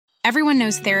Everyone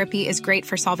knows therapy is great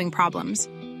for solving problems,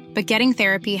 but getting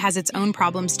therapy has its own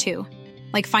problems too,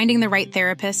 like finding the right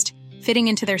therapist, fitting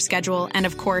into their schedule, and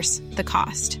of course, the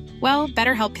cost. Well,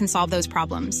 BetterHelp can solve those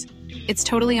problems. It's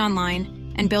totally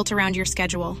online and built around your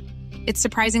schedule. It's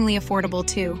surprisingly affordable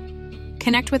too.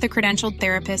 Connect with a credentialed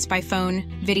therapist by phone,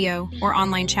 video, or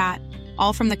online chat,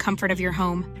 all from the comfort of your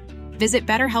home. Visit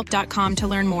BetterHelp.com to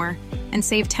learn more and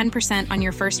save 10% on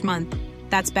your first month.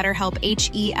 That's BetterHelp,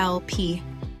 H-E-L-P.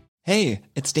 Hey,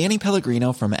 it's Danny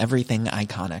Pellegrino from Everything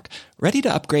Iconic. Ready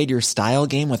to upgrade your style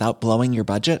game without blowing your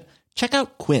budget? Check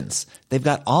out Quince. They've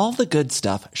got all the good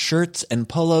stuff, shirts and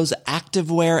polos,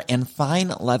 activewear, and fine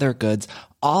leather goods,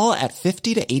 all at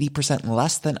 50 to 80%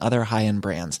 less than other high-end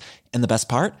brands. And the best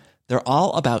part? They're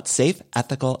all about safe,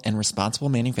 ethical, and responsible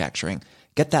manufacturing.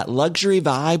 Get that luxury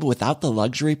vibe without the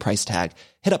luxury price tag.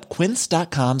 Hit up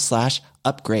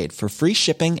quince.com/upgrade for free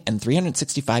shipping and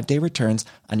 365-day returns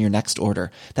on your next order.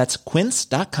 That's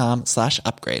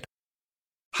quince.com/upgrade.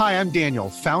 Hi, I'm Daniel,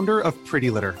 founder of Pretty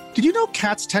Litter. Did you know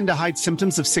cats tend to hide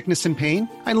symptoms of sickness and pain?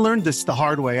 I learned this the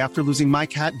hard way after losing my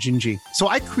cat, Gingy. So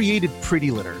I created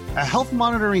Pretty Litter, a health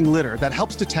monitoring litter that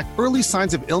helps detect early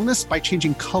signs of illness by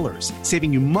changing colors,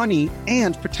 saving you money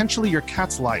and potentially your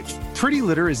cat's life. Pretty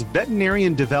Litter is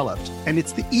veterinarian developed, and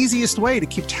it's the easiest way to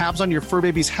keep tabs on your fur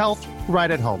baby's health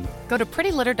right at home. Go to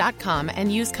prettylitter.com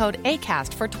and use code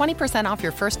ACAST for 20% off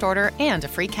your first order and a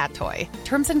free cat toy.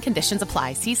 Terms and conditions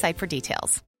apply. See site for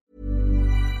details.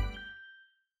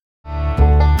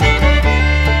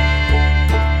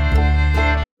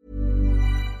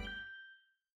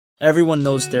 Everyone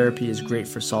knows therapy is great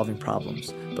for solving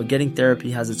problems, but getting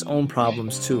therapy has its own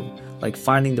problems too, like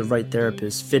finding the right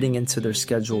therapist, fitting into their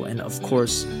schedule, and of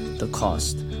course, the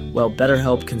cost. Well,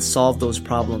 BetterHelp can solve those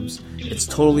problems. It's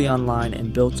totally online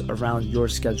and built around your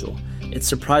schedule. It's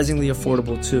surprisingly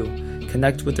affordable too.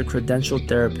 Connect with a credentialed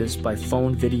therapist by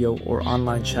phone, video, or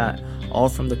online chat, all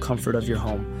from the comfort of your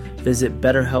home. Visit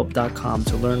BetterHelp.com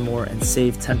to learn more and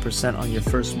save 10% on your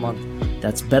first month.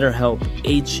 That's BetterHelp,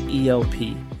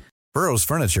 H-E-L-P. Burrow's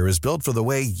furniture is built for the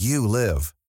way you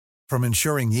live. From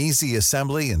ensuring easy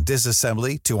assembly and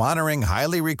disassembly to honoring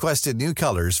highly requested new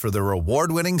colors for their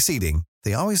award-winning seating,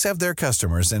 they always have their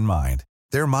customers in mind.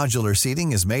 Their modular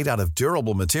seating is made out of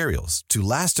durable materials to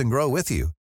last and grow with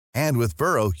you. And with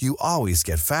Burrow, you always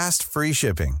get fast, free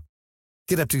shipping.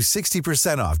 Get up to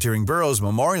 60% off during Burrow's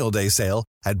Memorial Day sale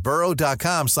at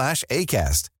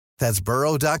burrow.com/ACAST. That's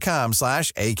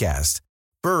burrow.com/ACAST.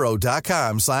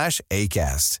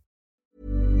 burrow.com/ACAST.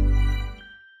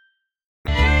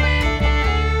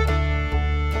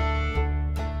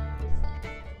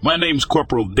 My name's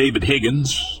Corporal David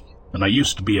Higgins, and I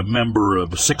used to be a member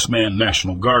of a 6-man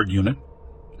National Guard unit.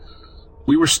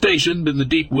 We were stationed in the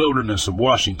deep wilderness of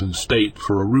Washington State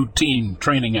for a routine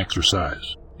training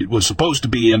exercise. It was supposed to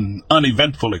be an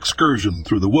uneventful excursion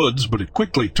through the woods, but it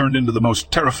quickly turned into the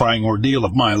most terrifying ordeal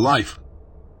of my life.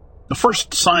 The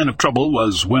first sign of trouble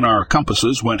was when our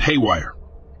compasses went haywire.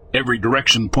 Every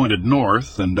direction pointed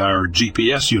north, and our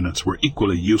GPS units were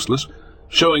equally useless,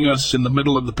 showing us in the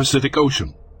middle of the Pacific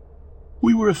Ocean.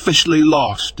 We were officially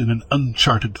lost in an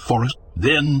uncharted forest.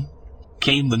 Then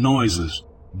came the noises,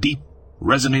 deep,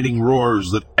 resonating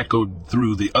roars that echoed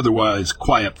through the otherwise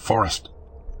quiet forest.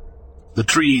 The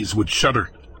trees would shudder,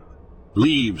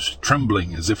 leaves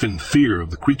trembling as if in fear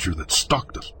of the creature that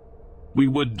stalked us. We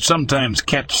would sometimes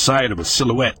catch sight of a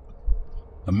silhouette,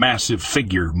 a massive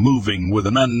figure moving with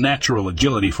an unnatural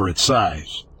agility for its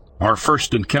size. Our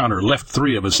first encounter left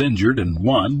 3 of us injured and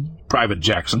 1, Private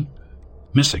Jackson,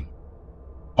 missing.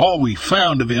 All we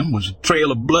found of him was a trail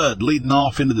of blood leading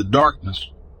off into the darkness.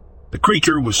 The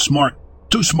creature was smart,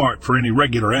 too smart for any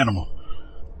regular animal.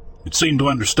 It seemed to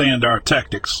understand our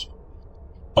tactics,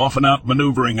 often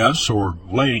outmaneuvering us or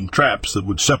laying traps that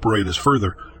would separate us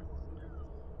further.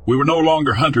 We were no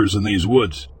longer hunters in these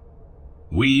woods.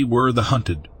 We were the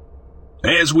hunted.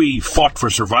 As we fought for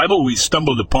survival, we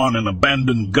stumbled upon an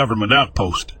abandoned government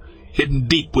outpost, hidden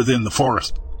deep within the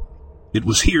forest. It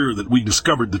was here that we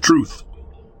discovered the truth.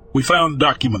 We found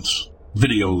documents,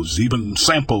 videos, even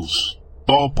samples,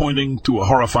 all pointing to a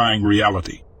horrifying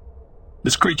reality.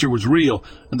 This creature was real,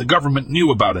 and the government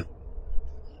knew about it.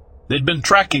 They'd been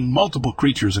tracking multiple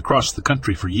creatures across the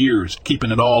country for years,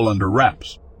 keeping it all under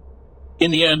wraps.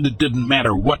 In the end, it didn't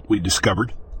matter what we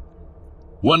discovered.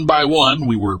 One by one,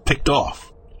 we were picked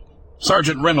off.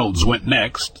 Sergeant Reynolds went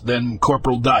next, then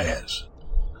Corporal Diaz.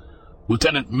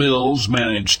 Lieutenant Mills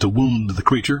managed to wound the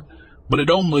creature, but it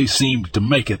only seemed to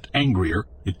make it angrier.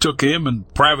 It took him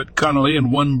and Private Connolly in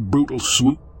one brutal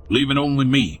swoop, leaving only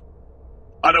me.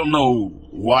 I don't know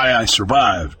why I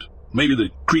survived. Maybe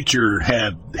the creature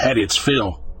had its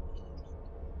fill.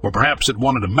 Or perhaps it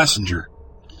wanted a messenger.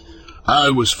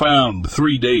 I was found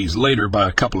 3 days later by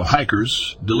a couple of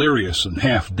hikers, delirious and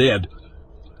half dead.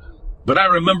 But I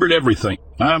remembered everything.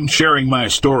 I'm sharing my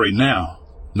story now,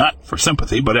 not for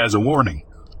sympathy, but as a warning.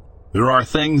 There are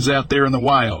things out there in the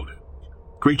wild,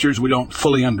 creatures we don't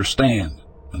fully understand,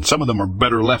 and some of them are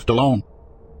better left alone.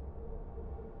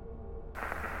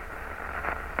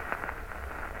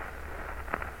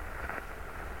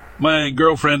 My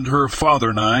girlfriend, her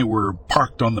father, and I were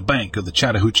parked on the bank of the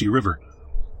Chattahoochee River.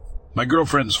 My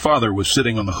girlfriend's father was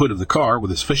sitting on the hood of the car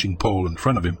with his fishing pole in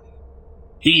front of him.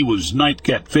 He was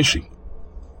nightcat fishing.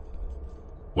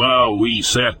 While we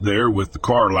sat there with the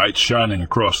car lights shining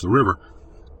across the river,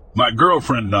 my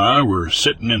girlfriend and I were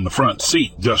sitting in the front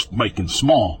seat just making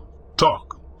small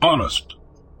talk, honest,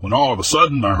 when all of a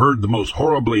sudden I heard the most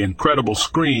horribly incredible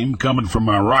scream coming from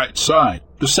my right side.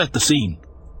 To set the scene,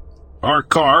 our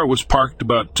car was parked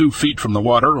about 2 feet from the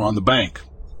water on the bank.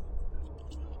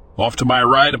 Off to my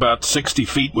right, about 60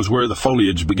 feet, was where the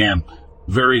foliage began,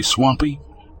 very swampy,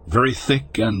 very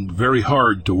thick, and very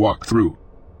hard to walk through.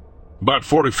 About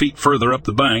 40 feet further up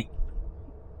the bank,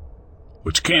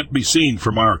 which can't be seen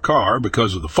from our car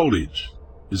because of the foliage,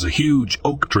 is a huge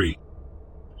oak tree.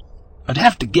 I'd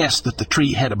have to guess that the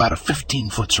tree had about a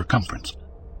 15-foot circumference.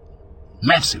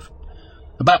 Massive.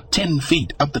 About 10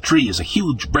 feet up the tree is a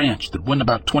huge branch that went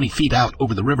about 20 feet out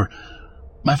over the river.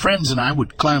 My friends and I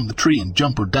would climb the tree and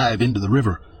jump or dive into the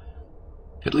river,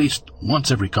 at least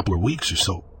once every couple of weeks or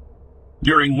so.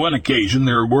 During one occasion,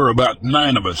 there were about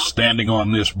 9 of us standing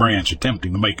on this branch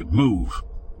attempting to make it move.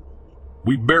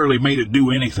 We barely made it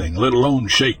do anything, let alone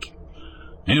shake.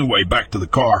 Anyway, back to the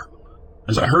car.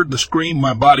 As I heard the scream,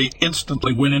 my body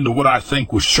instantly went into what I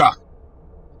think was shock.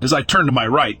 As I turned to my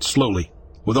right, slowly,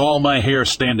 with all my hair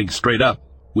standing straight up,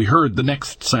 we heard the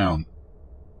next sound.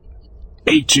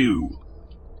 Achoo.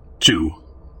 Choo.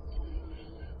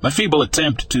 My feeble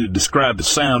attempt to describe the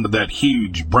sound of that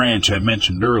huge branch I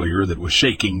mentioned earlier that was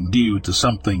shaking due to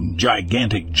something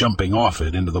gigantic jumping off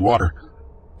it into the water.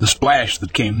 The splash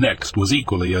that came next was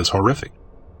equally as horrific.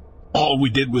 All we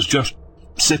did was just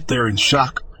sit there in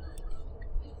shock.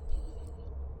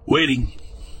 Waiting.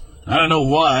 I don't know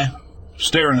why.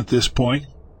 Staring at this point,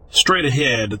 straight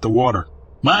ahead at the water.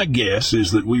 My guess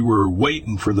is that we were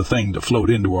waiting for the thing to float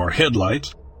into our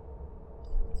headlights.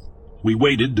 We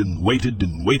waited and waited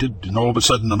and waited, and all of a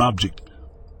sudden an object,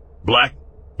 black,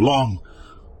 long,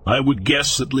 I would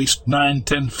guess at least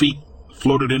 9-10 feet,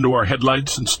 floated into our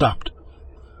headlights and stopped.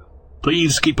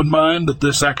 Please keep in mind that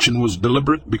this action was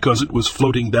deliberate because it was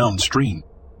floating downstream.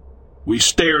 We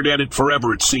stared at it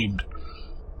forever, it seemed,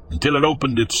 until it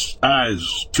opened its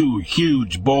eyes, 2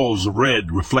 huge balls of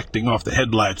red reflecting off the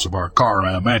headlights of our car,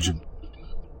 I imagine.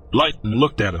 Lightened and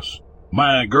looked at us.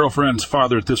 My girlfriend's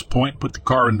father at this point put the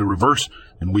car into reverse,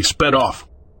 and we sped off.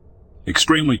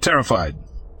 Extremely terrified.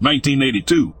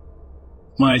 1982.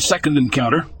 My second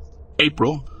encounter,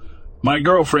 April, my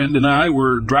girlfriend and I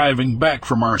were driving back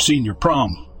from our senior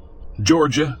prom.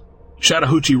 Georgia,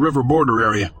 Chattahoochee River border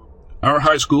area. Our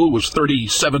high school was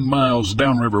 37 miles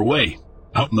downriver way,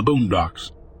 out in the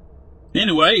boondocks.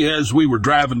 Anyway, as we were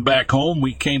driving back home,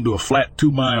 we came to a flat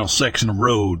 2-mile section of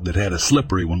road that had a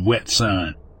slippery when wet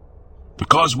sign.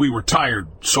 Because we were tired,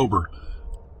 sober,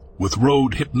 with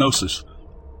road hypnosis,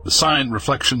 the sign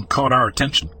reflection caught our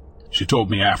attention, she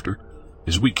told me after.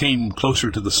 As we came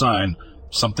closer to the sign,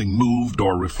 something moved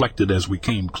or reflected as we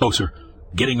came closer,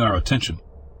 getting our attention.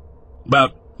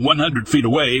 About 100 feet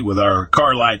away, with our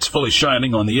car lights fully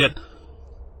shining on the it,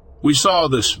 we saw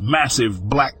this massive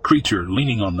black creature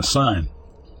leaning on the sign.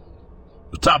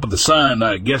 The top of the sign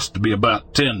I guessed to be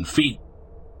about 10 feet.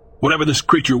 Whatever this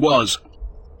creature was,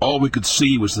 all we could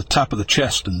see was the top of the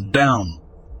chest and down,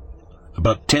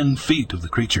 about 10 feet of the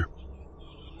creature.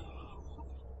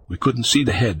 We couldn't see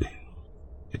the head.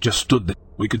 It just stood there.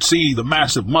 We could see the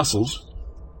massive muscles,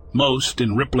 most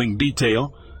in rippling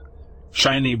detail,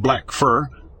 shiny black fur,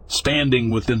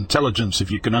 standing with intelligence, if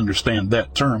you can understand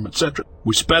that term, etc.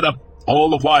 We sped up,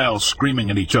 all the while screaming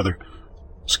at each other,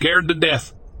 scared to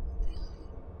death.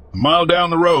 A mile down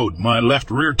the road, my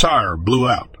left rear tire blew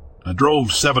out. I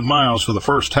drove 7 miles to the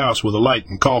first house with a light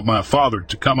and called my father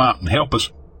to come out and help us.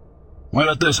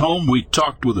 While at this home, we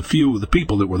talked with a few of the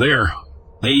people that were there.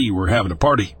 They were having a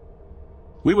party.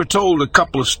 We were told a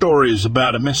couple of stories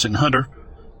about a missing hunter,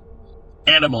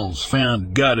 animals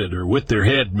found gutted or with their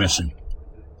head missing,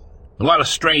 a lot of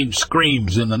strange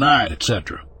screams in the night,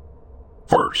 etc.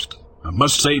 First, I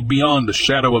must say beyond a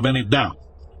shadow of any doubt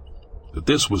that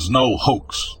this was no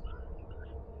hoax.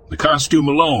 The costume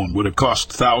alone would have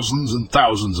cost thousands and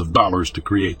thousands of dollars to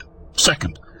create.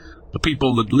 Second, the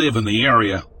people that live in the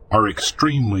area are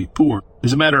extremely poor.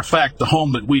 As a matter of fact, the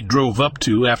home that we drove up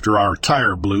to after our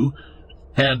tire blew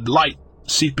had light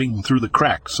seeping through the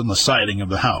cracks in the siding of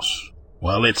the house,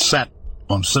 while it sat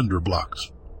on cinder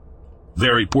blocks.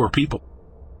 Very poor people.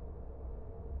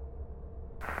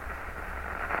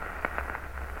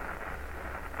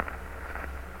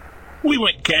 We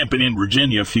went camping in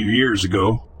Virginia a few years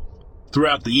ago.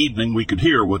 Throughout the evening, we could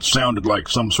hear what sounded like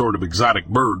some sort of exotic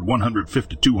bird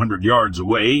 150 to 200 yards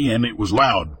away, and it was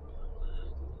loud.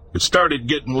 It started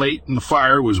getting late and the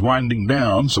fire was winding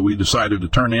down, so we decided to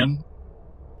turn in.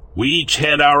 We each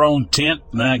had our own tent,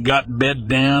 and I got bed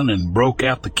down and broke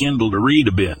out the Kindle to read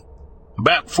a bit.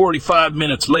 About 45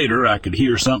 minutes later, I could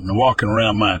hear something walking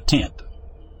around my tent.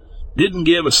 Didn't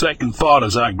give a second thought,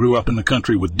 as I grew up in the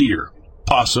country with deer,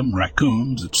 possum,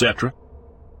 raccoons, etc.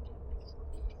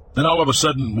 Then all of a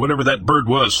sudden, whatever that bird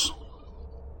was,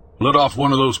 let off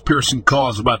one of those piercing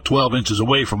calls about 12 inches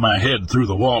away from my head through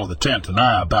the wall of the tent, and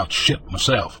I about shit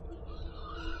myself.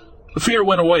 The fear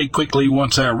went away quickly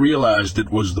once I realized it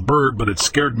was the bird, but it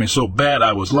scared me so bad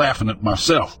I was laughing at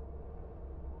myself.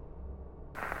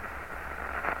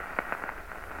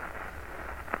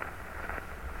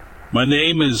 My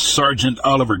name is Sergeant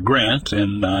Oliver Grant,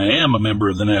 and I am a member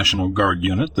of the National Guard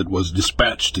unit that was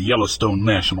dispatched to Yellowstone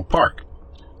National Park.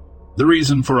 The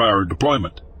reason for our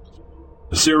deployment: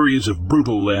 a series of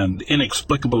brutal and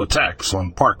inexplicable attacks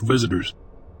on park visitors.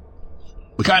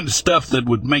 The kind of stuff that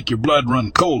would make your blood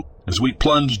run cold. As we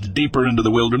plunged deeper into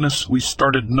the wilderness, we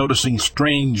started noticing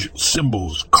strange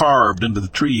symbols carved into the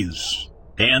trees,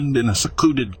 and in a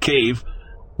secluded cave,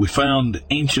 we found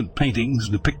ancient paintings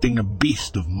depicting a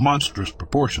beast of monstrous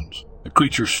proportions, a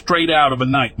creature straight out of a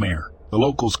nightmare. The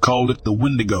locals called it the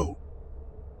Wendigo.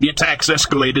 The attacks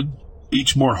escalated,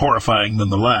 each more horrifying than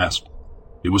the last.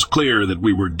 It was clear that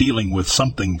we were dealing with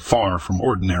something far from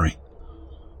ordinary.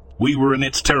 We were in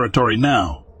its territory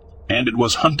now, and it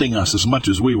was hunting us as much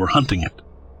as we were hunting it.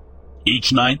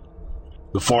 Each night,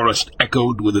 the forest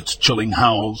echoed with its chilling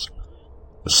howls,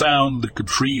 a sound that could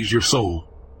freeze your soul.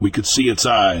 We could see its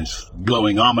eyes,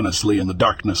 glowing ominously in the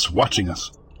darkness, watching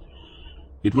us.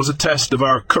 It was a test of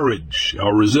our courage,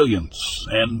 our resilience,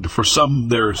 and, for some,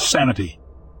 their sanity.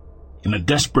 In a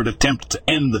desperate attempt to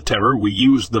end the terror, we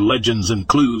used the legends and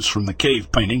clues from the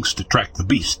cave paintings to track the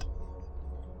beast.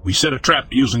 We set a trap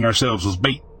using ourselves as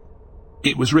bait.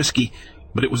 It was risky,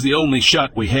 but it was the only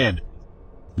shot we had.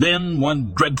 Then,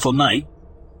 one dreadful night,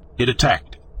 it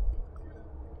attacked.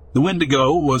 The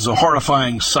Wendigo was a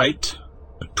horrifying sight,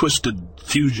 a twisted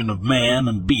fusion of man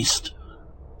and beast,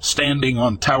 standing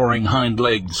on towering hind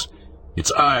legs.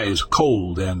 Its eyes,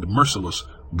 cold and merciless,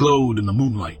 glowed in the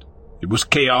moonlight. It was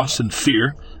chaos and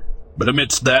fear, but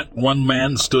amidst that, one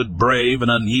man stood brave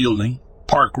and unyielding,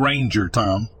 Park Ranger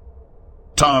Tom.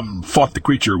 Tom fought the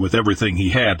creature with everything he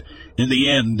had. In the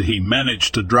end, he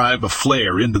managed to drive a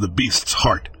flare into the beast's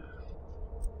heart.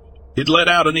 It let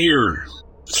out an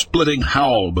ear-splitting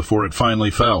howl before it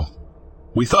finally fell.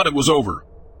 We thought it was over,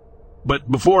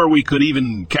 but before we could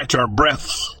even catch our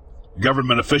breaths,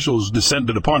 government officials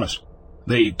descended upon us.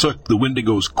 They took the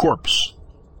Wendigo's corpse,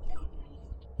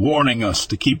 warning us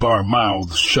to keep our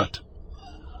mouths shut.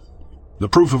 The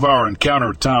proof of our encounter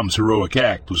with Tom's heroic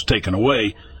act was taken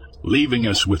away, leaving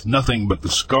us with nothing but the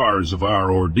scars of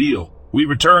our ordeal. We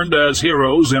returned as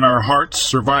heroes in our hearts,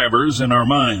 survivors in our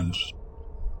minds.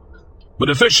 But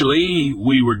officially,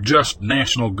 we were just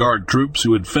National Guard troops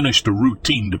who had finished a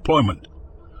routine deployment.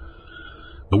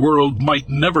 The world might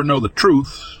never know the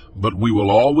truth, but we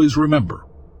will always remember.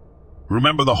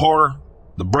 Remember the horror,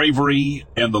 the bravery,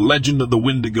 and the legend of the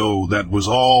Wendigo that was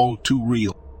all too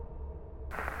real.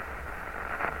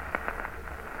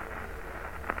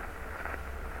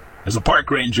 As a park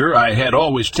ranger, I had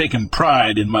always taken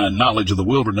pride in my knowledge of the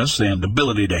wilderness and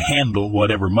ability to handle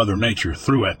whatever Mother Nature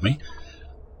threw at me.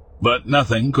 But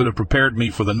nothing could have prepared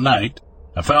me for the night.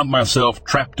 I found myself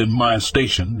trapped in my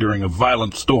station during a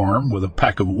violent storm with a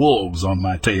pack of wolves on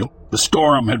my tail. The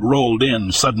storm had rolled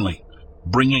in suddenly,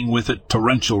 bringing with it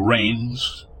torrential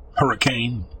rains,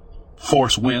 hurricane,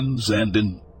 force winds, and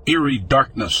an eerie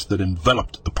darkness that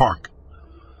enveloped the park.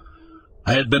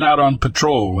 I had been out on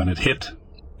patrol when it hit,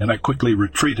 and I quickly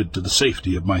retreated to the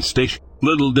safety of my station.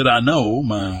 Little did I know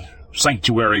my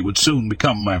sanctuary would soon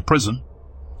become my prison.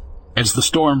 As the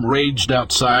storm raged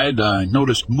outside, I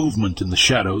noticed movement in the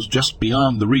shadows just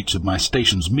beyond the reach of my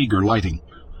station's meager lighting.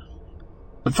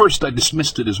 At first I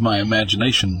dismissed it as my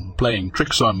imagination playing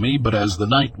tricks on me, but as the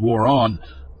night wore on,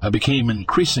 I became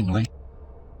increasingly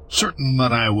certain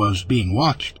that I was being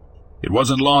watched. It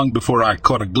wasn't long before I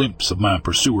caught a glimpse of my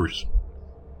pursuers.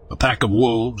 A pack of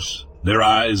wolves, their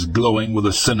eyes glowing with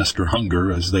a sinister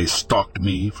hunger as they stalked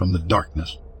me from the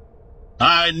darkness.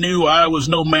 I knew I was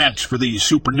no match for these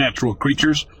supernatural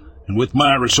creatures, and with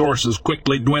my resources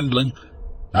quickly dwindling,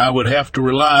 I would have to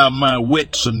rely on my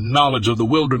wits and knowledge of the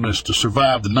wilderness to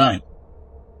survive the night.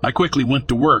 I quickly went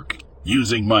to work,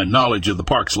 using my knowledge of the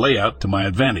park's layout to my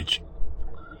advantage.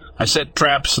 I set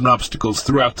traps and obstacles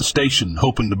throughout the station,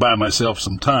 hoping to buy myself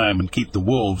some time and keep the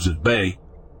wolves at bay.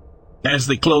 As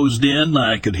they closed in,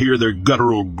 I could hear their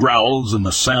guttural growls and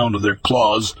the sound of their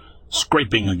claws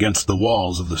scraping against the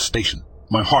walls of the station.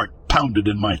 My heart pounded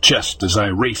in my chest as I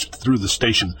raced through the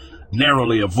station,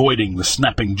 narrowly avoiding the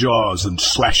snapping jaws and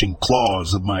slashing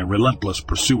claws of my relentless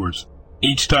pursuers.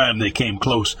 Each time they came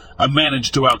close, I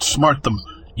managed to outsmart them,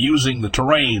 using the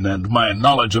terrain and my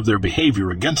knowledge of their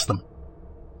behavior against them.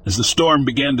 As the storm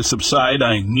began to subside,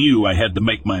 I knew I had to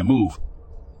make my move.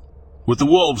 With the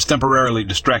wolves temporarily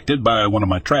distracted by one of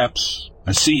my traps,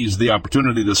 I seized the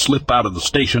opportunity to slip out of the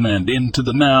station and into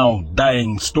the now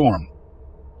dying storm.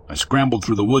 I scrambled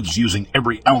through the woods using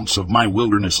every ounce of my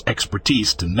wilderness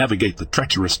expertise to navigate the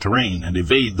treacherous terrain and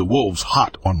evade the wolves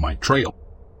hot on my trail.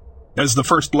 As the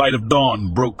first light of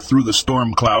dawn broke through the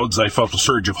storm clouds, I felt a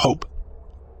surge of hope.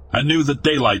 I knew that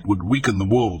daylight would weaken the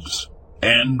wolves,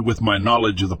 and with my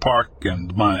knowledge of the park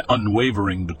and my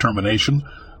unwavering determination,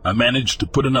 I managed to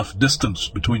put enough distance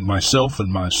between myself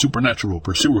and my supernatural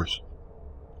pursuers.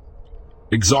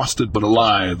 Exhausted but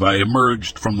alive, I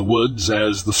emerged from the woods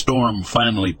as the storm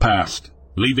finally passed,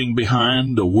 leaving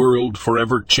behind a world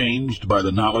forever changed by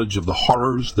the knowledge of the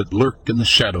horrors that lurk in the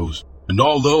shadows. And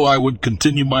although I would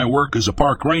continue my work as a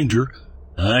park ranger,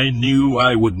 I knew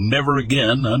I would never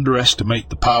again underestimate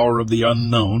the power of the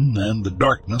unknown and the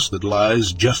darkness that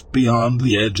lies just beyond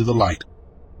the edge of the light.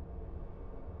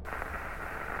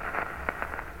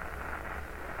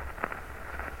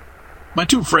 My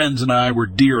two friends and I were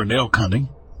deer and elk hunting.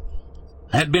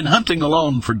 I had been hunting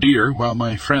alone for deer while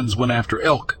my friends went after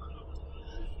elk.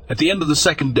 At the end of the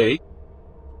second day,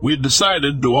 we had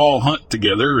decided to all hunt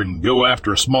together and go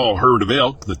after a small herd of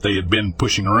elk that they had been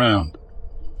pushing around.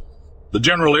 The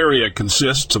general area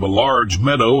consists of a large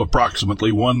meadow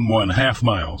approximately 1½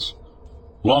 miles,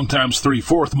 long times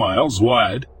 3/4 miles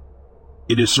wide.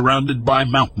 It is surrounded by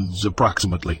mountains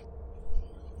approximately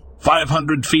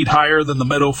 500 feet higher than the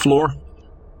meadow floor.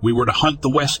 We were to hunt the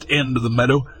west end of the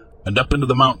meadow and up into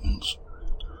the mountains.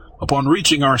 Upon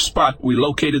reaching our spot, we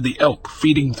located the elk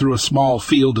feeding through a small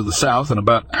field to the south and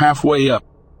about halfway up.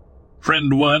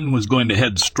 Friend one was going to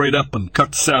head straight up and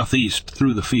cut southeast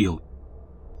through the field.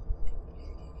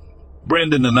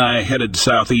 Brendan and I headed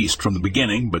southeast from the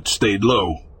beginning, but stayed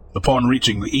low. Upon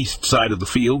reaching the east side of the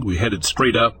field, we headed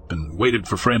straight up and waited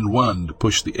for friend one to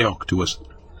push the elk to us.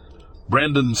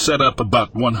 Brendan set up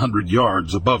about 100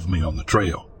 yards above me on the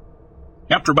trail.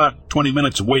 After about 20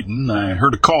 minutes of waiting, I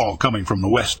heard a call coming from the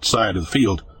west side of the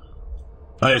field.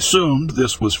 I assumed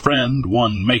this was friend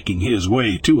one making his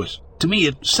way to us. To me,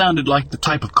 it sounded like the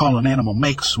type of call an animal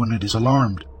makes when it is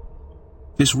alarmed.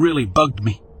 This really bugged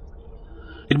me.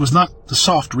 It was not the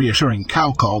soft, reassuring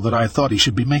cow call that I thought he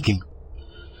should be making.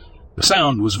 The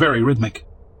sound was very rhythmic.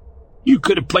 You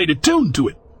could have played a tune to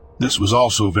it. This was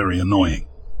also very annoying.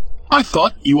 I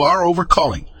thought you are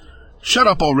overcalling. Shut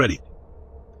up already.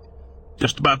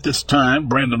 Just about this time,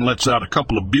 Brandon lets out a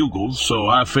couple of bugles, so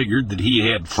I figured that he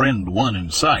had friend one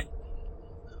in sight.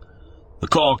 The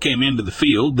call came into the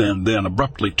field and then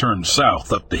abruptly turned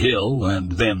south up the hill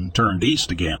and then turned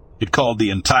east again. It called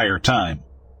the entire time.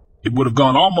 It would have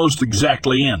gone almost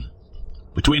exactly in,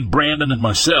 between Brandon and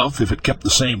myself, if it kept the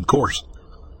same course.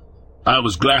 I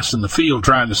was glassing the field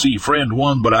trying to see friend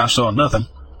one, but I saw nothing.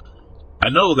 I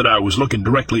know that I was looking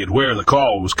directly at where the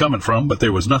call was coming from, but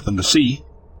there was nothing to see.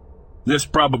 This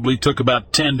probably took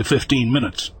about 10 to 15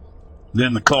 minutes.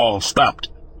 Then the call stopped.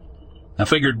 I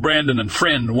figured Brandon and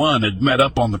friend one had met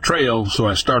up on the trail, so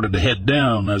I started to head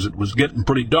down as it was getting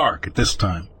pretty dark at this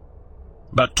time.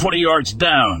 About 20 yards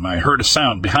down, I heard a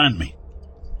sound behind me.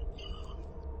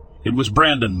 It was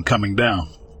Brandon coming down.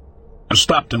 I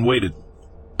stopped and waited.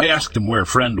 I asked him where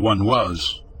friend one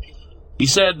was. He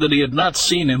said that he had not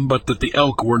seen him, but that the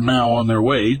elk were now on their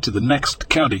way to the next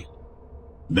county.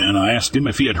 Then I asked him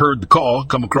if he had heard the call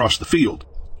come across the field.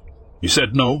 He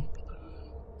said no.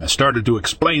 I started to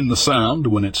explain the sound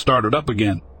when it started up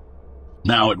again.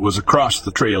 Now it was across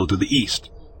the trail to the east.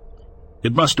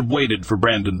 It must have waited for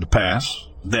Brandon to pass,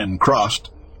 then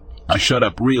crossed. I shut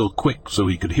up real quick so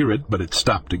he could hear it, but it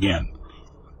stopped again.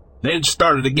 They had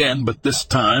started again, but this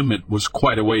time it was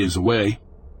quite a ways away.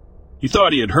 He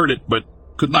thought he had heard it, but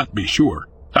could not be sure.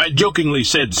 I jokingly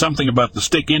said something about the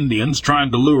Stick Indians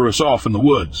trying to lure us off in the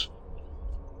woods.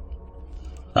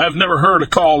 I've never heard a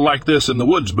call like this in the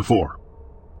woods before.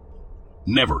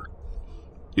 Never.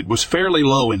 It was fairly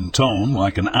low in tone,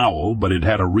 like an owl, but it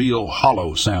had a real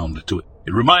hollow sound to it.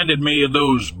 It reminded me of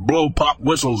those blow-pop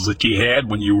whistles that you had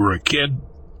when you were a kid,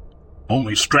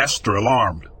 only stressed or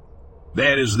alarmed.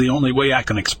 That is the only way I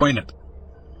can explain it.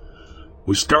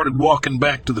 We started walking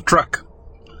back to the truck.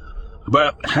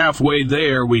 About halfway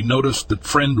there, we noticed that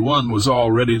friend one was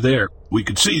already there. We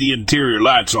could see the interior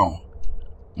lights on.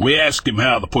 We asked him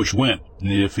how the push went, and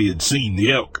if he had seen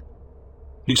the elk.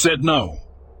 He said no.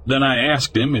 Then I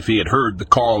asked him if he had heard the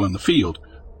call in the field.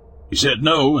 He said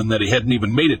no, and that he hadn't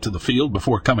even made it to the field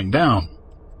before coming down.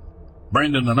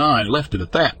 Brandon and I left it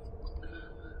at that.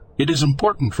 It is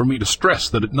important for me to stress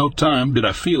that at no time did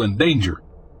I feel in danger.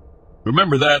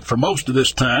 Remember that for most of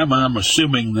this time I'm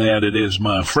assuming that it is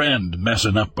my friend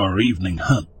messing up our evening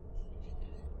hunt.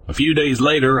 A few days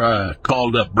later I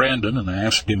called up Brandon and I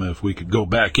asked him if we could go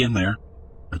back in there.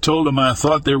 I told him I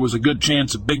thought there was a good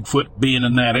chance of Bigfoot being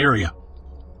in that area.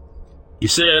 He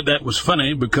said that was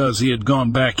funny because he had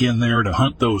gone back in there to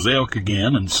hunt those elk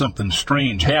again and something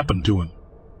strange happened to him.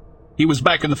 He was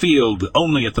back in the field,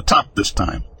 only at the top this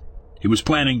time. He was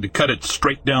planning to cut it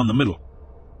straight down the middle.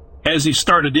 As he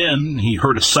started in, he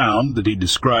heard a sound that he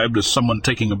described as someone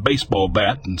taking a baseball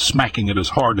bat and smacking it as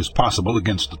hard as possible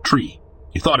against a tree.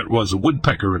 He thought it was a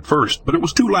woodpecker at first, but it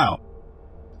was too loud.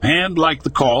 And like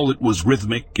the call, it was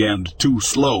rhythmic and too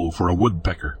slow for a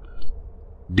woodpecker.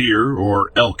 Deer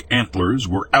or elk antlers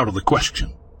were out of the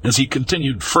question. As he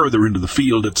continued further into the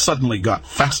field, it suddenly got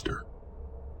faster.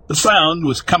 The sound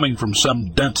was coming from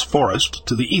some dense forest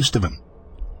to the east of him.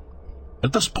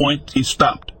 At this point, he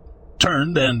stopped,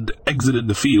 turned, and exited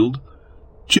the field.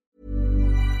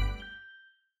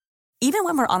 Even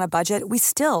when we're on a budget, we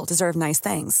still deserve nice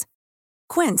things.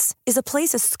 Quince is a place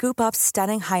to scoop up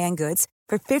stunning high-end goods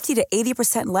for 50 to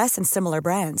 80% less than similar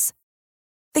brands.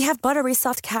 They have buttery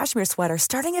soft cashmere sweaters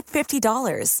starting at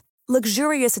 $50,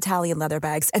 luxurious Italian leather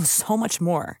bags, and so much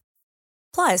more.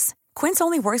 Plus, Quince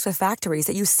only works with factories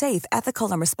that use safe,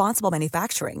 ethical, and responsible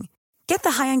manufacturing. Get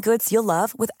the high-end goods you'll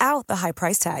love without the high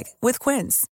price tag with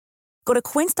Quince. Go to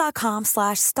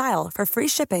quince.com/style for free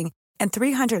shipping and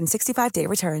 365-day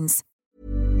returns.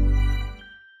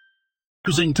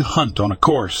 Choosing to hunt on a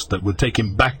course that would take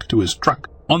him back to his truck.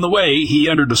 On the way, he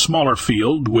entered a smaller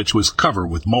field which was covered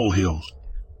with molehills.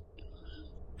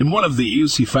 In one of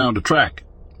these, he found a track.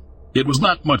 It was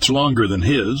not much longer than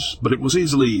his, but it was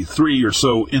easily 3 or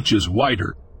so inches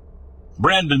wider.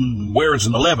 Brandon wears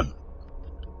an 11.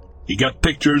 He got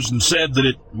pictures and said that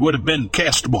it would have been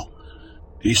castable.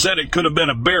 He said it could have been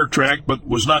a bear track, but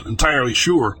was not entirely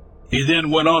sure. He then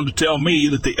went on to tell me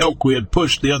that the elk we had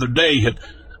pushed the other day had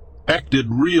acted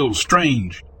real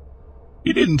strange.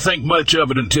 He didn't think much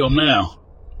of it until now.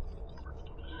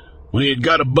 When he had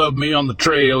got above me on the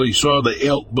trail, he saw the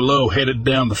elk below headed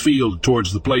down the field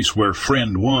towards the place where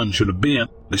friend one should have been.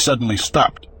 They suddenly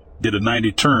stopped, did a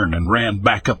 90 turn, and ran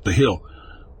back up the hill.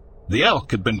 The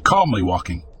elk had been calmly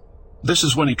walking. This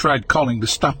is when he tried calling to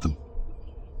stop them.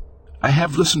 I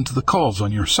have listened to the calls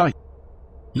on your site.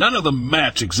 None of them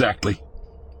match exactly.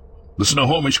 The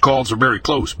Snohomish calls are very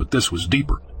close, but this was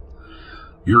deeper.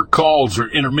 Your calls are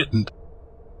intermittent.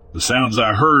 The sounds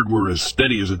I heard were as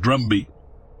steady as a drumbeat.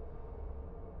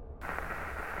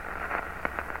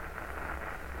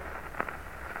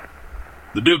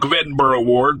 The Duke of Edinburgh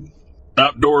Award,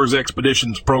 Outdoors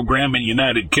Expeditions Program in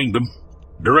United Kingdom.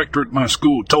 Director at my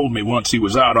school told me once he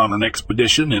was out on an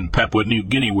expedition in Papua New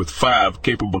Guinea with 5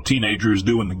 capable teenagers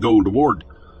doing the Gold Award.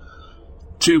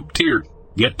 2 tiered,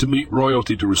 yet to meet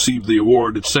royalty to receive the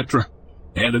award, etc.,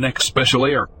 and an ex-special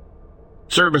air.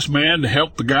 Serviceman to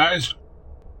help the guys.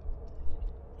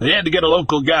 They had to get a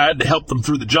local guide to help them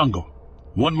through the jungle.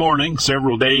 One morning,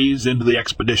 several days into the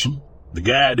expedition, the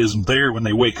guide isn't there when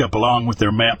they wake up along with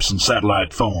their maps and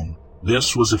satellite phone.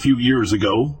 This was a few years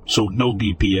ago, so no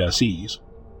DPSEs.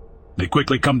 They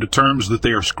quickly come to terms that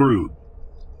they are screwed.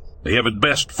 They have at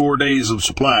best 4 days of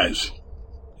supplies.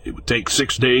 It would take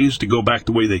 6 days to go back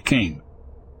the way they came.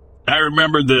 I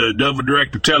remember the Dover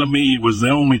director telling me it was the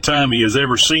only time he has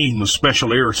ever seen the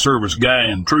Special Air Service guy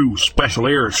in true Special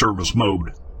Air Service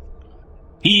mode.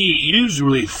 He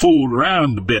usually fooled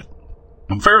around a bit.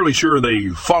 I'm fairly sure they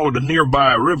followed a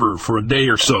nearby river for a day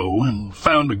or so and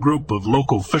found a group of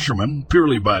local fishermen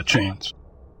purely by chance.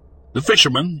 The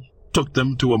fishermen took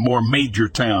them to a more major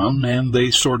town, and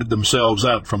they sorted themselves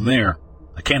out from there.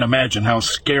 I can't imagine how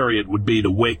scary it would be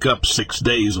to wake up 6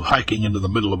 days of hiking into the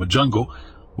middle of a jungle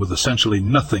with essentially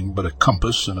nothing but a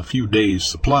compass and a few days'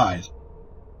 supplies.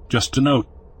 Just to note,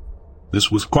 this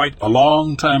was quite a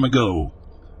long time ago,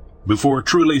 before a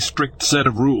truly strict set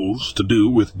of rules to do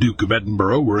with Duke of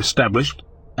Edinburgh were established.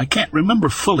 I can't remember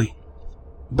fully,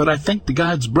 but I think the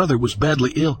guide's brother was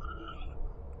badly ill.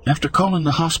 After calling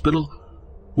the hospital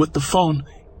with the phone,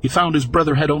 he found his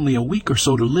brother had only a week or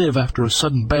so to live after a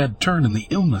sudden bad turn in the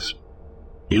illness.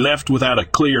 He left without a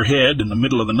clear head in the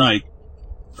middle of the night,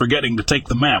 forgetting to take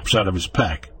the maps out of his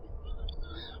pack.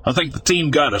 I think the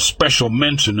team got a special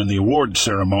mention in the award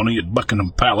ceremony at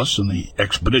Buckingham Palace, and the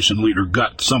expedition leader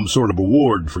got some sort of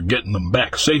award for getting them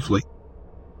back safely.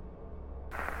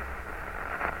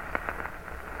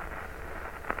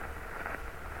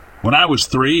 When I was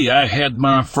 3, I had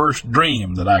my first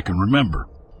dream that I can remember.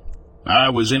 I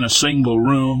was in a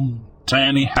single-room,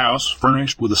 tiny house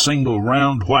furnished with a single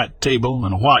round white table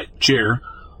and a white chair.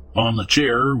 On the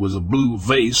chair was a blue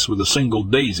vase with a single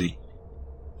daisy.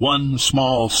 One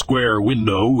small square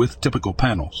window with typical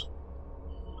panels.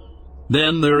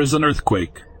 Then there is an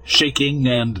earthquake, shaking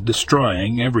and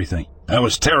destroying everything. I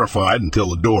was terrified until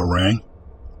the door rang.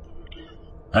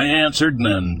 I answered, and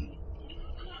then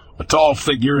a tall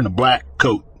figure in a black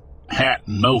coat, hat,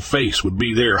 and no face would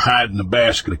be there hiding a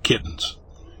basket of kittens.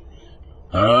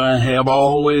 I have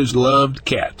always loved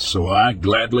cats, so I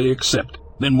gladly accepted,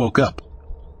 then woke up.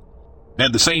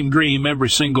 Had the same dream every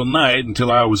single night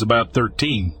until I was about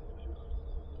 13.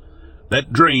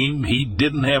 That dream, he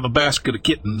didn't have a basket of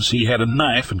kittens, he had a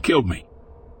knife and killed me.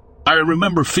 I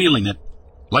remember feeling it,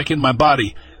 like in my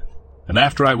body, and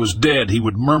after I was dead he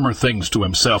would murmur things to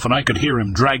himself, and I could hear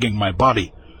him dragging my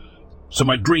body. So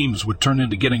my dreams would turn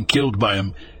into getting killed by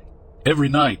him every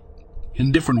night,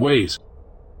 in different ways.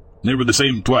 They were the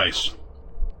same twice.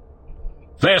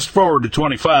 Fast forward to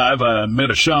 25, I met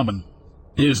a shaman.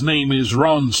 His name is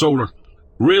Ron Solar.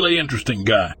 Really interesting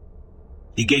guy.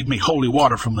 He gave me holy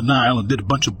water from the Nile and did a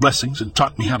bunch of blessings and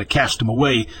taught me how to cast them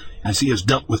away, as he has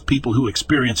dealt with people who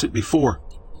experience it before.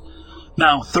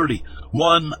 Now,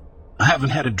 31, I haven't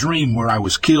had a dream where I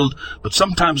was killed, but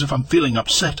sometimes if I'm feeling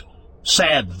upset,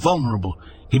 sad, vulnerable,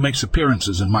 he makes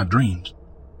appearances in my dreams.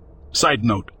 Side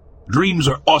note, dreams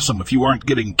are awesome if you aren't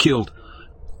getting killed.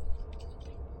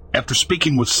 After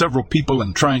speaking with several people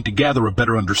and trying to gather a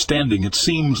better understanding, it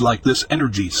seems like this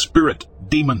energy, spirit,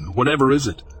 demon, whatever is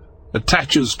it,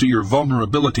 attaches to your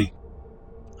vulnerability.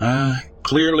 I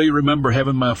clearly remember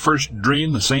having my first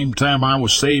dream the same time I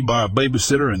was saved by a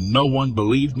babysitter and no one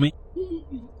believed me.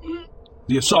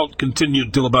 The assault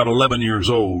continued till about 11 years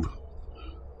old.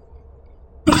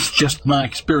 It's just my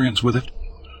experience with it.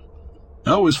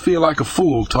 I always feel like a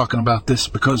fool talking about this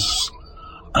because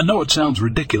I know it sounds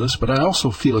ridiculous, but I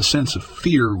also feel a sense of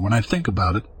fear when I think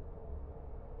about it.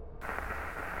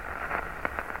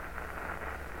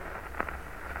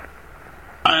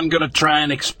 I'm going to try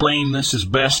and explain this as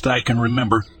best I can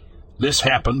remember. This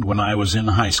happened when I was in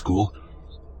high school,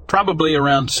 probably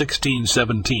around 16,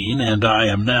 17, and I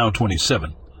am now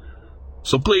 27.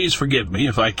 So please forgive me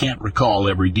if I can't recall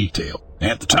every detail.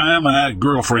 At the time, I had a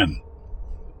girlfriend.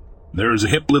 There is a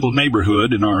hip little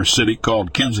neighborhood in our city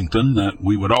called Kensington that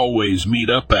we would always meet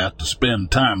up at to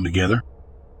spend time together.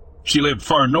 She lived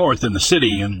far north in the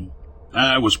city, and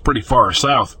I was pretty far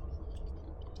south.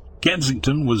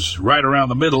 Kensington was right around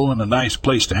the middle and a nice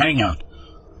place to hang out.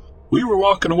 We were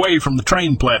walking away from the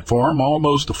train platform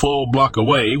almost a full block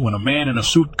away when a man in a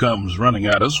suit comes running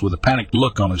at us with a panicked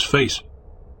look on his face.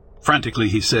 Frantically,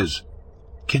 he says,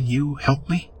 "Can you help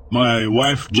me? My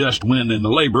wife just went into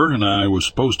labor, and I was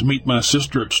supposed to meet my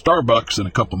sister at Starbucks in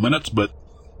a couple minutes, but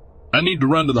I need to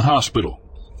run to the hospital.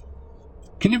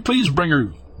 Can you please bring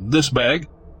her this bag?"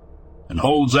 And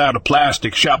holds out a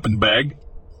plastic shopping bag.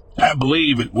 I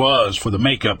believe it was for the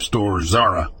makeup store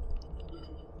Zara.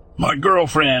 My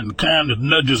girlfriend kind of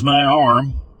nudges my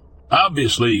arm,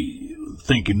 obviously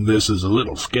thinking this is a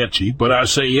little sketchy, but I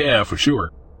say yeah, for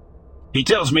sure. He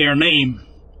tells me her name.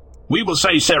 We will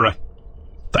say Sarah.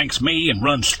 Thanks me and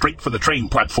runs straight for the train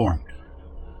platform.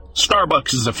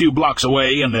 Starbucks is a few blocks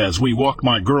away, and as we walk,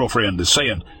 my girlfriend is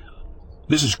saying,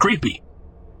 "This is creepy.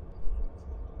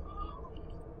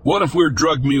 What if we're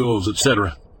drug mules,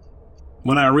 etc.?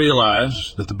 When I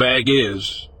realize that the bag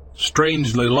is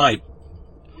strangely light,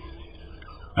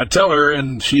 I tell her,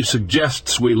 and she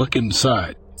suggests we look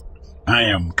inside. I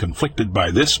am conflicted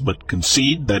by this, but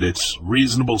concede that it's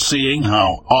reasonable seeing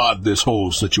how odd this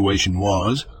whole situation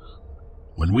was.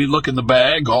 When we look in the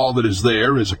bag, all that is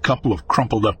there is a couple of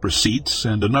crumpled-up receipts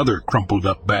and another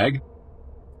crumpled-up bag.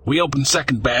 We open the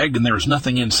second bag, and there is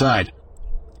nothing inside.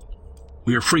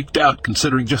 We are freaked out,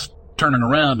 considering just turning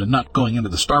around and not going into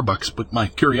the Starbucks, but my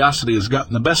curiosity has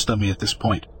gotten the best of me at this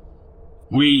point.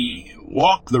 We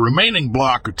walk the remaining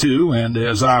block or two, and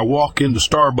as I walk into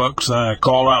Starbucks, I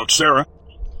call out Sarah.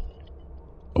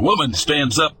 A woman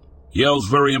stands up, yells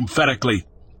very emphatically,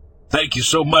 "Thank you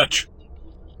so much.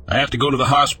 I have to go to the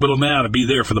hospital now to be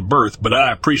there for the birth, but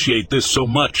I appreciate this so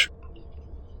much."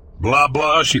 Blah,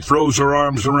 blah, she throws her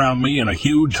arms around me in a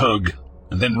huge hug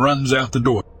and then runs out the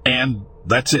door. And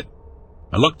that's it.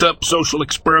 I looked up social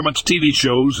experiments TV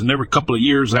shows, and every couple of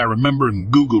years I remember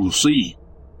and Google to see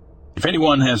if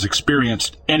anyone has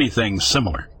experienced anything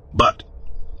similar. But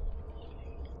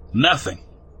nothing.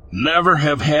 Never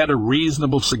have had a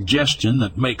reasonable suggestion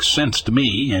that makes sense to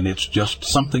me, and it's just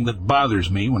something that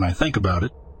bothers me when I think about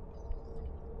it.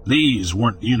 These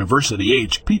weren't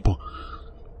university-age people.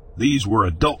 These were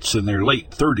adults in their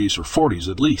late 30s or 40s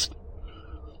at least.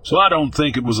 So I don't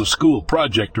think it was a school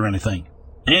project or anything.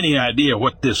 Any idea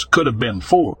what this could have been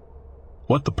for?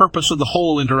 What the purpose of the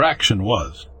whole interaction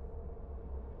was?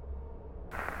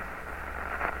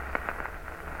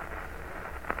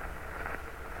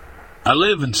 I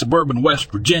live in suburban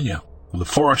West Virginia, with a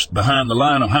forest behind the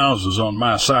line of houses on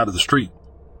my side of the street.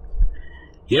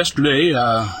 Yesterday,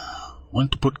 I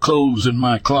went to put clothes in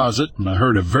my closet, and I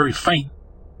heard a very faint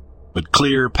but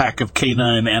clear pack of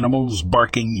canine animals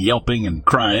barking, yelping, and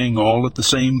crying all at the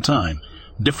same time.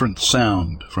 Different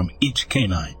sound from each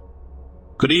canine.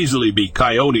 Could easily be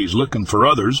coyotes looking for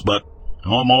others, but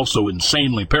I'm also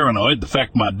insanely paranoid. The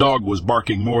fact my dog was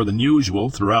barking more than usual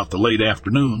throughout the late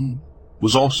afternoon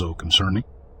was also concerning.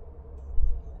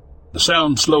 The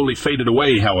sound slowly faded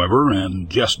away, however, and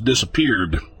just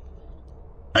disappeared.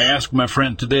 I asked my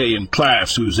friend today in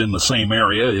class, who's in the same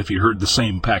area, if he heard the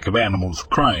same pack of animals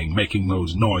crying, making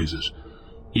those noises.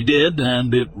 He did,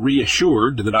 and it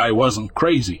reassured that I wasn't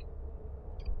crazy.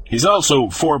 He's also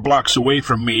 4 blocks away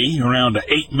from me, around an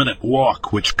 8-minute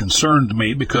walk, which concerned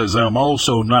me because I'm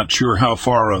also not sure how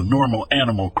far a normal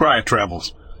animal cry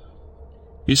travels.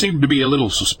 He seemed to be a little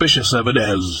suspicious of it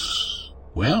as,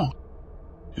 well,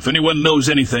 if anyone knows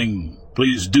anything,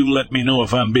 please do let me know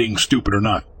if I'm being stupid or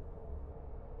not.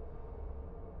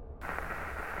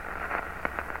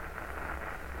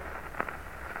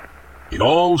 It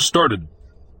all started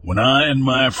when I and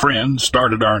my friend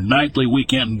started our nightly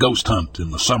weekend ghost hunt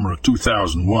in the summer of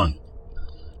 2001.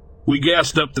 We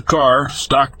gassed up the car,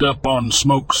 stocked up on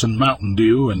smokes and Mountain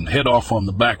Dew, and head off on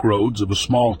the back roads of a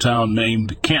small town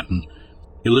named Canton,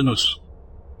 Illinois.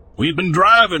 We'd been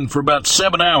driving for about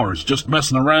 7 hours, just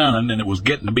messing around, and it was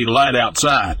getting to be light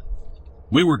outside.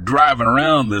 We were driving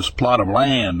around this plot of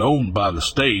land owned by the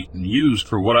state and used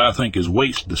for what I think is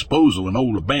waste disposal and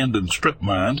old abandoned strip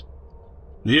mines.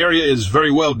 The area is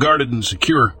very well guarded and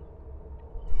secure.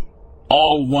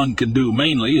 All one can do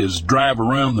mainly is drive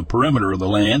around the perimeter of the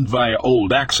land via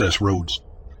old access roads.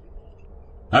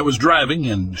 I was driving,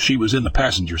 and she was in the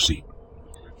passenger seat.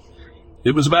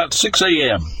 It was about 6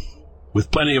 a.m.,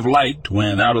 with plenty of light,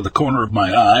 when out of the corner of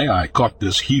my eye I caught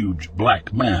this huge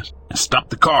black mass. I stopped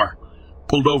the car,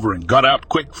 pulled over, and got out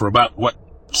quick for about what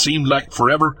seemed like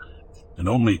forever. In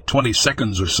only 20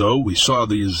 seconds or so, we saw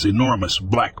these enormous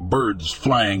black birds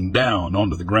flying down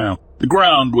onto the ground. The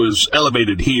ground was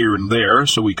elevated here and there,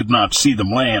 so we could not see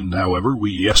them land, however.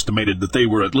 We estimated that they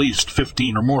were at least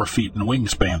 15 or more feet in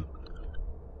wingspan.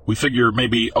 We figure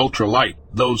maybe ultralight.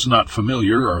 Those not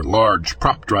familiar are large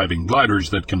prop-driving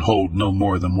gliders that can hold no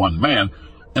more than one man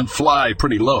and fly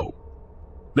pretty low.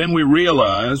 Then we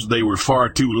realized they were far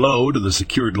too low to the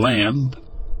secured land.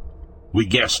 We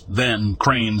guessed then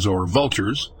cranes or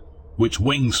vultures, which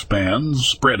wingspans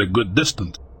spread a good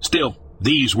distance. Still,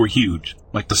 these were huge,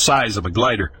 like the size of a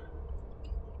glider.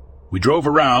 We drove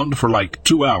around for like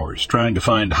 2 hours, trying to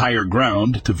find higher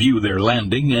ground to view their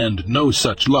landing, and no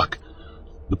such luck.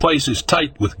 The place is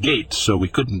tight with gates, so we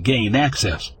couldn't gain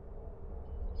access.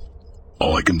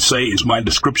 All I can say is my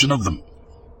description of them.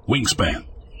 Wingspan.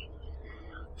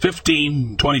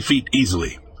 15, 20 feet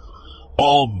easily.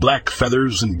 All black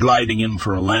feathers and gliding in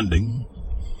for a landing.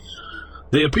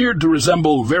 They appeared to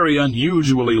resemble very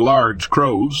unusually large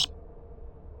crows.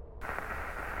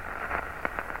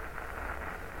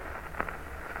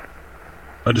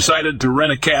 I decided to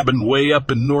rent a cabin way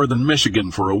up in northern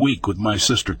Michigan for a week with my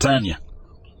sister Tanya.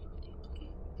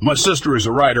 My sister is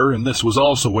a writer, and this was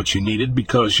also what she needed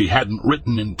because she hadn't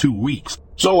written in 2 weeks.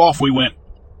 So off we went.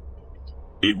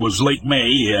 It was late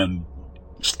May and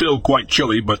still quite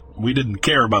chilly, but we didn't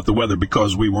care about the weather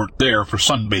because we weren't there for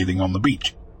sunbathing on the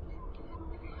beach.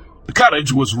 The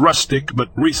cottage was rustic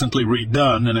but recently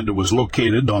redone, and it was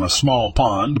located on a small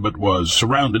pond but was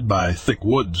surrounded by thick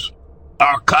woods.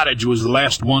 Our cottage was the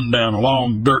last one down a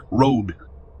long dirt road.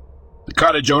 The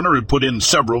cottage owner had put in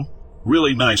several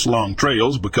really nice long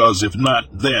trails because if not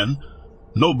then,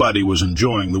 nobody was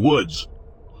enjoying the woods.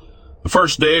 The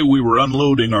first day we were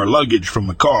unloading our luggage from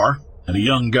the car, and a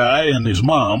young guy and his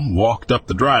mom walked up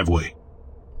the driveway.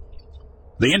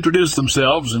 They introduced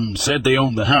themselves and said they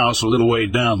owned the house a little way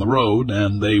down the road,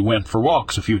 and they went for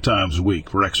walks a few times a week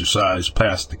for exercise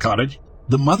past the cottage.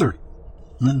 The mother,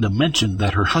 Linda, mentioned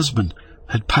that her husband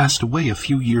had passed away a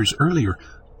few years earlier,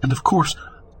 and of course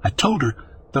I told her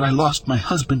that I lost my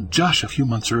husband Josh a few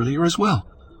months earlier as well.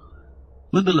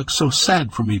 Linda looked so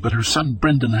sad for me, but her son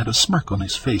Brendan had a smirk on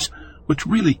his face, which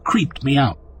really creeped me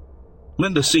out.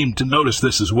 Linda seemed to notice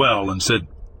this as well and said,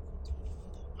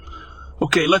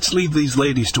 "Okay, let's leave these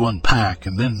ladies to unpack,"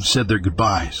 and then said their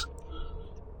goodbyes.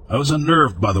 I was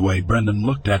unnerved by the way Brendan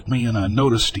looked at me, and I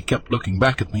noticed he kept looking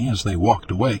back at me as they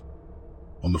walked away.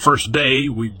 On the first day,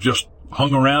 we just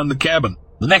hung around the cabin.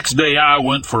 The next day, I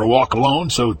went for a walk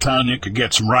alone so Tanya could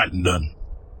get some writing done.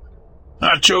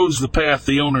 I chose the path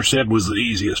the owner said was the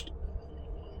easiest.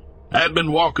 I had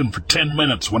been walking for 10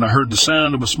 minutes when I heard the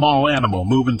sound of a small animal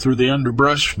moving through the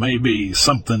underbrush, maybe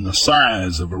something the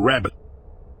size of a rabbit.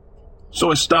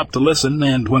 So I stopped to listen,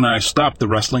 and when I stopped, the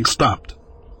rustling stopped.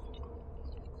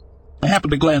 I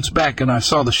happened to glance back, and I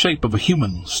saw the shape of a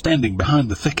human standing behind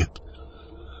the thicket.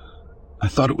 I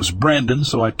thought it was Brandon,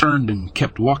 so I turned and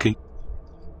kept walking.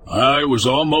 I was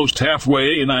almost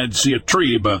halfway, and I'd see a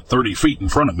tree about 30 feet in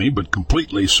front of me, but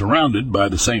completely surrounded by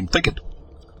the same thicket.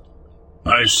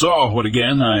 I saw what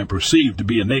again I perceived to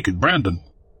be a naked Brandon.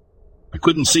 I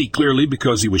couldn't see clearly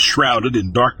because he was shrouded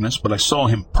in darkness, but I saw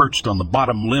him perched on the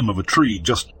bottom limb of a tree,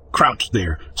 just crouched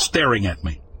there, staring at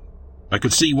me. I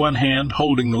could see one hand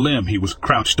holding the limb he was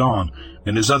crouched on,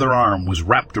 and his other arm was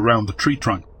wrapped around the tree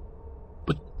trunk.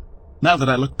 But now that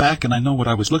I look back and I know what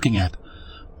I was looking at,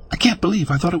 I can't believe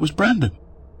I thought it was Brandon.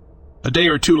 A day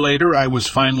or two later, I was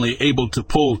finally able to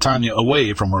pull Tanya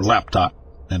away from her laptop,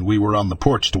 and we were on the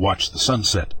porch to watch the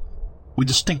sunset. We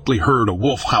distinctly heard a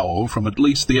wolf howl from at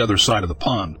least the other side of the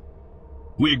pond.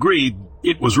 We agreed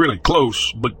it was really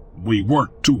close, but we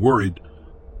weren't too worried.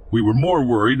 We were more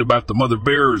worried about the mother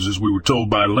bears, as we were told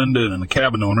by Linda and the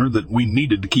cabin owner that we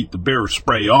needed to keep the bear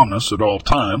spray on us at all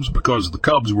times because the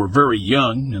cubs were very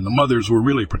young and the mothers were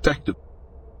really protective.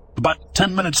 About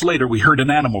 10 minutes later, we heard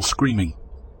an animal screaming.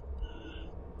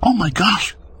 Oh my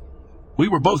gosh! We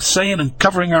were both saying and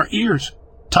covering our ears.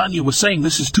 Tanya was saying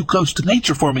this is too close to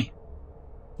nature for me.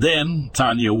 Then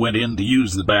Tanya went in to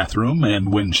use the bathroom,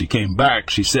 and when she came back,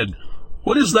 she said,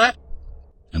 "What is that?"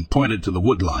 and pointed to the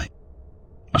woodline.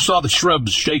 I saw the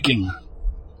shrubs shaking.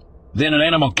 Then an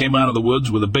animal came out of the woods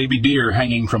with a baby deer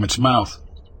hanging from its mouth.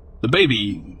 The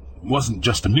baby wasn't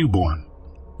just a newborn.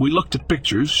 We looked at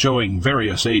pictures showing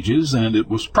various ages, and it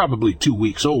was probably 2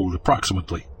 weeks old,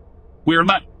 approximately. We are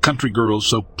not country girls,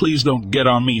 so please don't get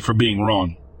on me for being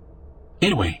wrong.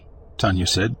 Anyway, Tanya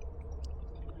said,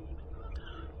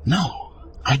 "No,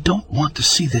 I don't want to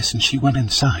see this," and she went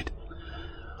inside.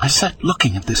 I sat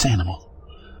looking at this animal.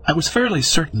 I was fairly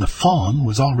certain the fawn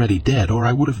was already dead, or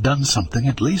I would have done something.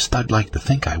 At least I'd like to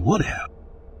think I would have.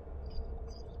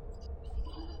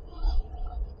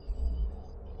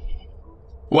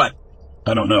 What?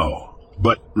 I don't know.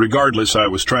 But regardless, I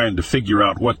was trying to figure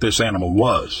out what this animal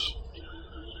was.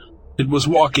 It was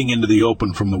walking into the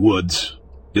open from the woods.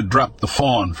 It dropped the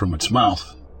fawn from its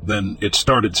mouth. Then it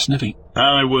started sniffing.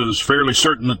 I was fairly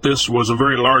certain that this was a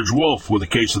very large wolf with a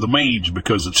case of the mange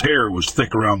because its hair was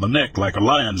thick around the neck like a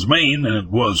lion's mane, and it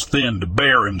was thin to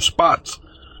bare in spots.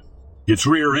 Its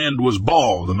rear end was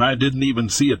bald, and I didn't even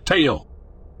see a tail.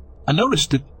 I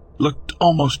noticed it looked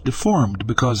almost deformed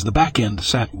because the back end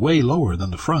sat way lower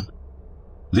than the front.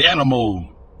 The animal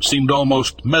seemed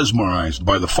almost mesmerized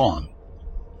by the fawn.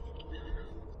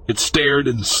 It stared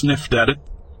and sniffed at it.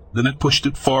 Then it pushed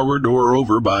it forward or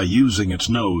over by using its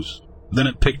nose. Then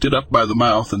it picked it up by the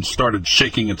mouth and started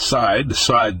shaking it side to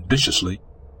side viciously.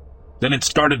 Then it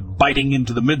started biting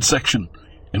into the midsection,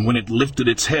 and when it lifted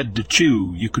its head to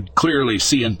chew, you could clearly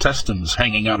see intestines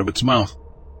hanging out of its mouth.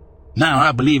 Now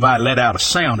I believe I let out a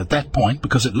sound at that point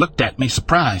because it looked at me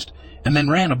surprised, and then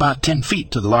ran about 10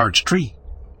 feet to the large tree.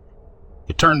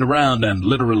 It turned around and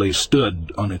literally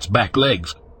stood on its back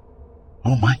legs.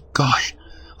 Oh my gosh!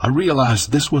 I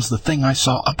realized this was the thing I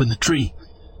saw up in the tree.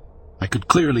 I could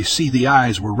clearly see the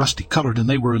eyes were rusty-colored and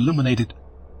they were illuminated.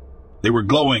 They were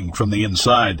glowing from the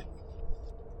inside.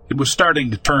 It was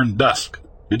starting to turn dusk.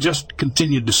 It just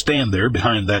continued to stand there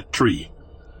behind that tree.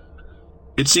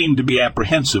 It seemed to be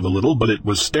apprehensive a little, but it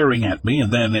was staring at me,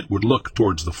 and then it would look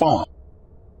towards the fawn.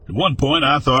 At one point,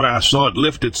 I thought I saw it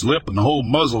lift its lip, and the whole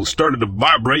muzzle started to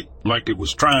vibrate like it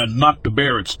was trying not to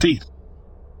bare its teeth.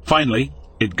 Finally,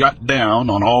 it got down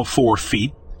on all 4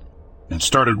 feet and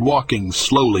started walking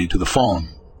slowly to the fawn.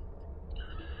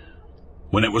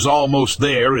 When it was almost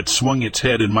there, it swung its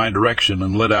head in my direction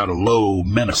and let out a low,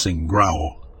 menacing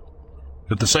growl.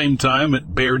 At the same time,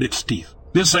 it bared its teeth.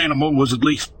 This animal was at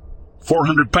least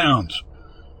 400 pounds.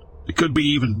 It could be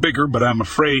even bigger, but I'm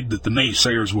afraid that the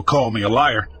naysayers will call me a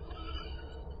liar.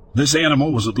 This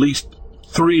animal was at least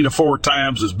 3 to 4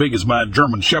 times as big as my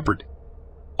German Shepherd.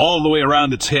 All the way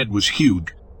around its head was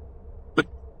huge. But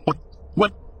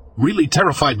what really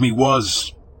terrified me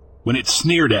was when it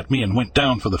sneered at me and went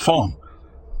down for the fawn.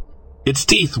 Its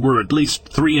teeth were at least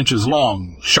 3 inches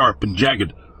long, sharp and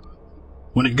jagged.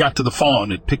 When it got to the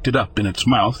fawn, it picked it up in its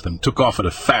mouth and took off at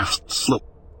a fast slope.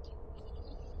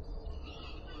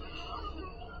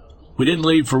 We didn't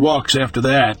leave for walks after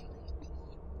that.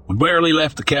 We barely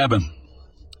left the cabin.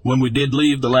 When we did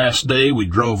leave the last day, we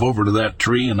drove over to that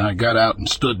tree, and I got out and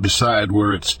stood beside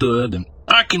where it stood, and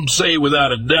I can say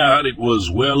without a doubt it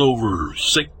was well over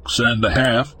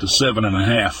 6.5 to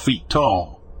 7.5 feet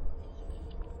tall.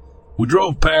 We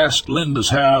drove past Linda's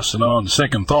house, and on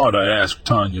second thought I asked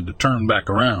Tanya to turn back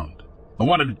around. I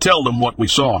wanted to tell them what we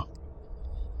saw.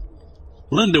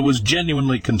 Linda was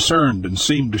genuinely concerned and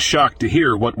seemed shocked to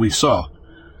hear what we saw.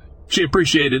 She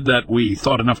appreciated that we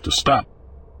thought enough to stop.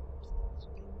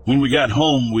 When we got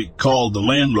home, we called the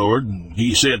landlord, and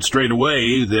he said straight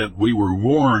away that we were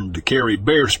warned to carry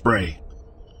bear spray.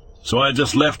 So I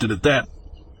just left it at that.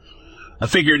 I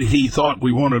figured he thought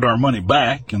we wanted our money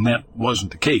back, and that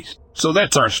wasn't the case. So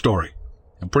that's our story.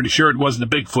 I'm pretty sure it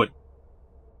wasn't a Bigfoot.